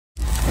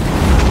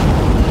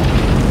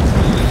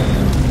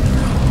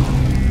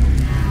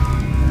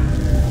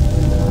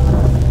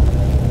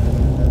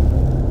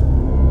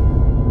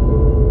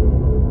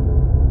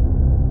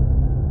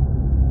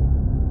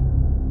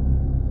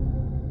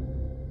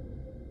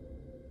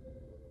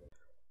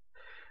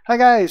Hi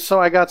guys, so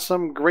I got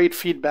some great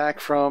feedback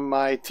from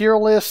my tier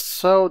list,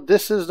 so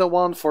this is the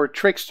one for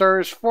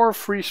Tricksters for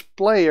free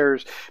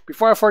players.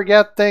 Before I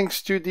forget,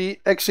 thanks to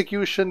the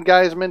execution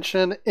guys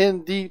mentioned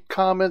in the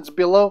comments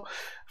below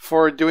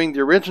for doing the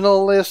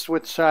original list,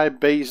 which I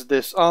based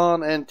this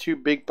on, and to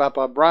Big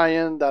Papa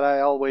Brian that I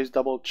always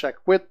double check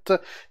with,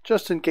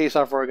 just in case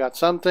I forgot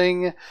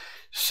something.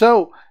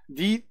 So,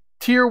 the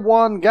Tier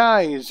 1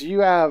 guys,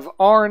 you have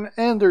Arn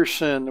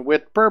Anderson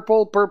with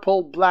purple,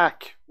 purple,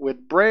 black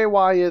with Bray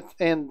Wyatt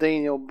and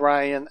Daniel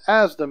Bryan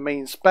as the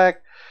main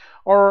spec,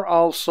 or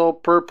also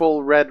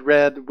purple, red,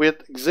 red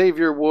with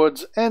Xavier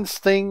Woods and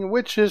Sting,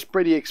 which is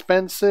pretty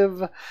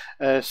expensive.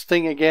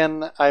 Sting,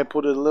 again, I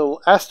put a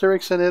little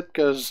asterisk in it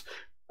because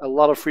a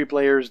lot of free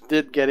players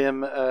did get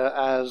him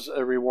as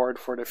a reward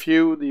for the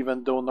feud,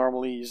 even though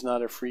normally he's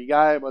not a free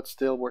guy, but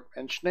still worth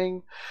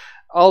mentioning.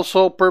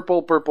 Also,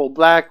 purple, purple,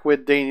 black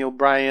with Daniel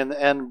Bryan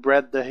and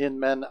Bret the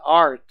Hitman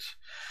Hart.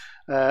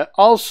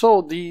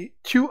 Also, the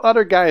two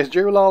other guys,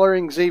 Jerry Lawler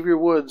and Xavier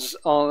Woods,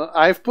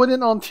 I've put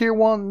in on tier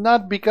 1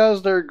 not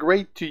because they're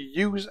great to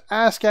use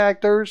as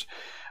characters,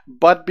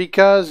 but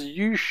because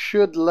you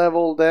should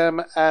level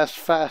them as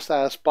fast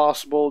as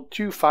possible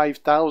to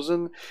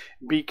 5,000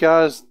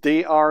 because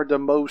they are the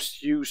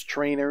most used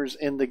trainers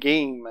in the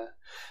game.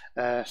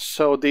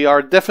 So they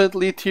are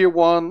definitely tier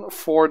 1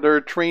 for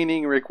their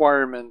training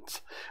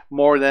requirements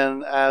more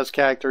than as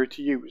character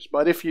to use.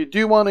 But if you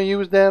do want to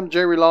use them,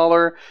 Jerry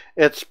Lawler,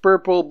 it's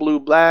purple, blue,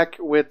 black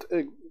with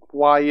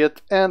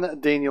Wyatt and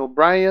Daniel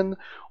Bryan,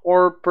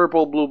 or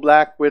purple, blue,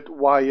 black with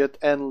Wyatt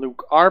and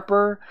Luke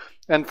Harper.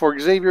 And for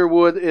Xavier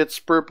Wood, it's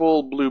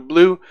purple, blue,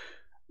 blue.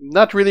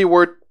 Not really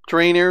worth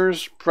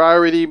trainers.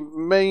 Priority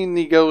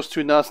mainly goes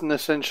to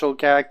non-essential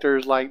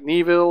characters like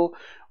Neville,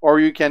 or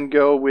you can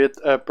go with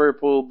a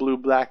purple, blue,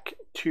 black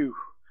 2,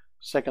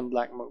 second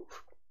black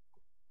move.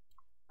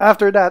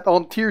 After that,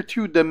 on tier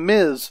 2, The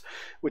Miz,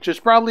 which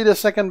is probably the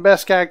second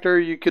best character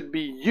you could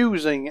be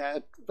using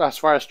as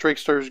far as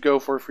Tricksters go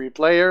for free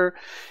player.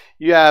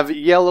 You have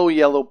yellow,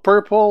 yellow,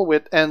 purple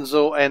with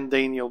Enzo and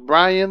Daniel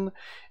Bryan,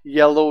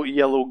 yellow,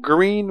 yellow,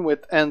 green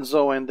with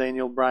Enzo and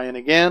Daniel Bryan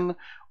again,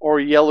 or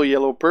yellow,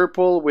 yellow,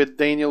 purple with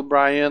Daniel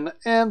Bryan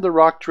and the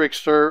Rock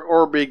Trickster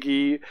or Big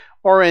E,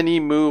 or any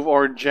move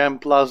or gem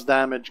plus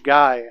damage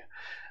guy.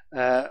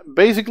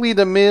 Basically,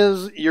 The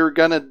Miz, you're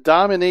gonna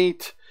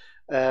dominate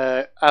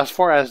as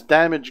far as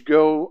damage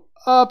go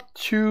up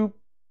to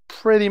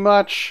pretty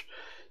much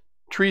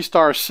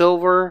 3-star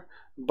silver,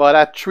 but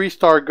at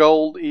 3-star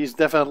gold, he's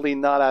definitely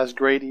not as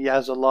great. He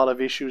has a lot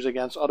of issues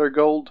against other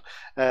gold.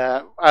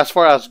 As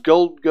far as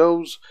gold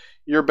goes,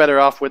 you're better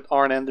off with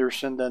Arn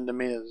Anderson than The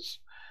Miz.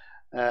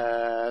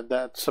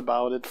 That's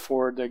about it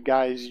for the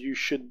guys you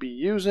should be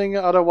using.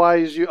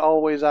 Otherwise, you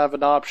always have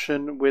an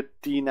option with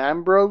Dean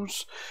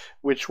Ambrose,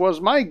 which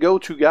was my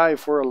go-to guy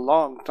for a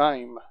long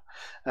time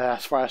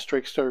as far as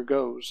Trickster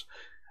goes.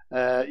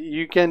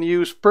 You can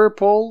use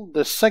purple,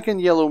 the second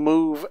yellow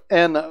move,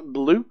 and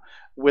blue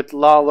with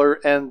Lawler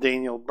and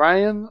Daniel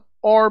Bryan,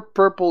 or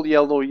purple,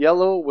 yellow,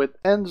 yellow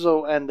with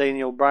Enzo and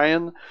Daniel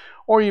Bryan,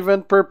 or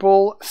even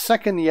purple,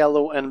 second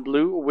yellow and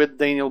blue with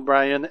Daniel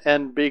Bryan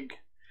and Big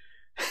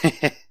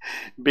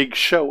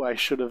Show, I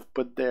should have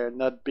put there,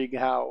 not Big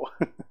How.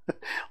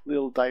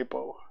 Little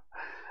typo.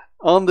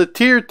 On the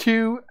tier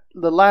 2,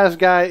 the last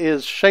guy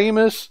is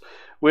Sheamus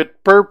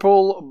with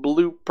purple,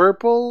 blue,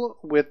 purple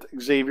with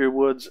Xavier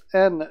Woods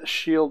and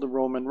Shield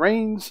Roman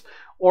Reigns,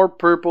 or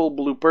purple,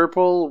 blue,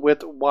 purple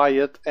with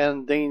Wyatt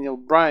and Daniel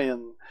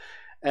Bryan.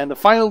 And the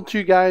final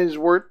two guys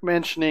worth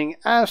mentioning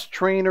as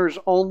trainers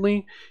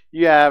only,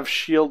 you have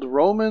Shield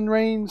Roman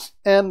Reigns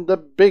and the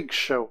Big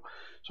Show.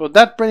 So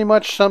that pretty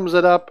much sums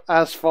it up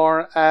as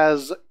far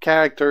as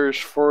characters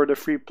for the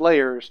free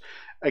players.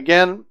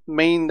 Again,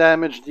 main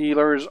damage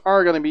dealers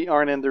are going to be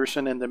Arn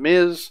Anderson and The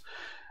Miz.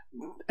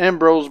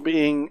 Ambrose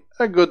being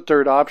a good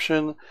third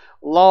option.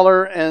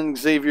 Lawler and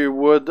Xavier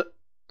Wood,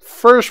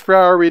 first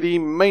priority,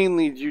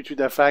 mainly due to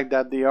the fact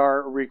that they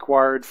are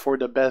required for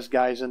the best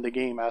guys in the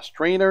game as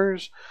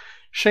trainers.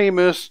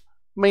 Sheamus,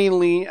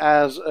 mainly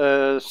as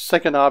a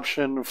second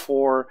option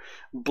for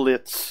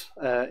Blitz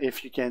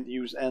if you can't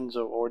use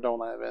Enzo or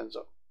don't have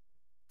Enzo.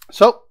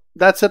 So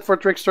that's it for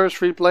Tricksters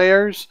free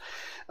players.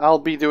 I'll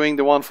be doing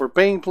the one for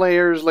paying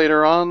players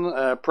later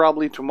on,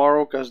 probably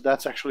tomorrow, because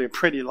that's actually a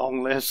pretty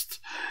long list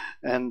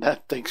and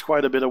that takes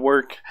quite a bit of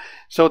work.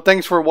 So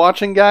thanks for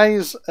watching,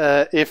 guys.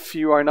 If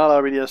you are not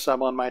already a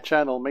sub on my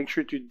channel, make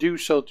sure to do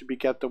so to be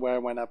kept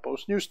aware when I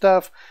post new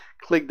stuff.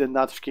 Click the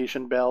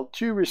notification bell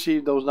to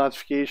receive those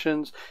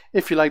notifications.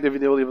 If you like the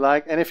video, leave a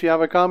like, and if you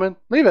have a comment,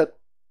 leave it.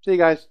 See you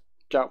guys.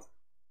 Ciao.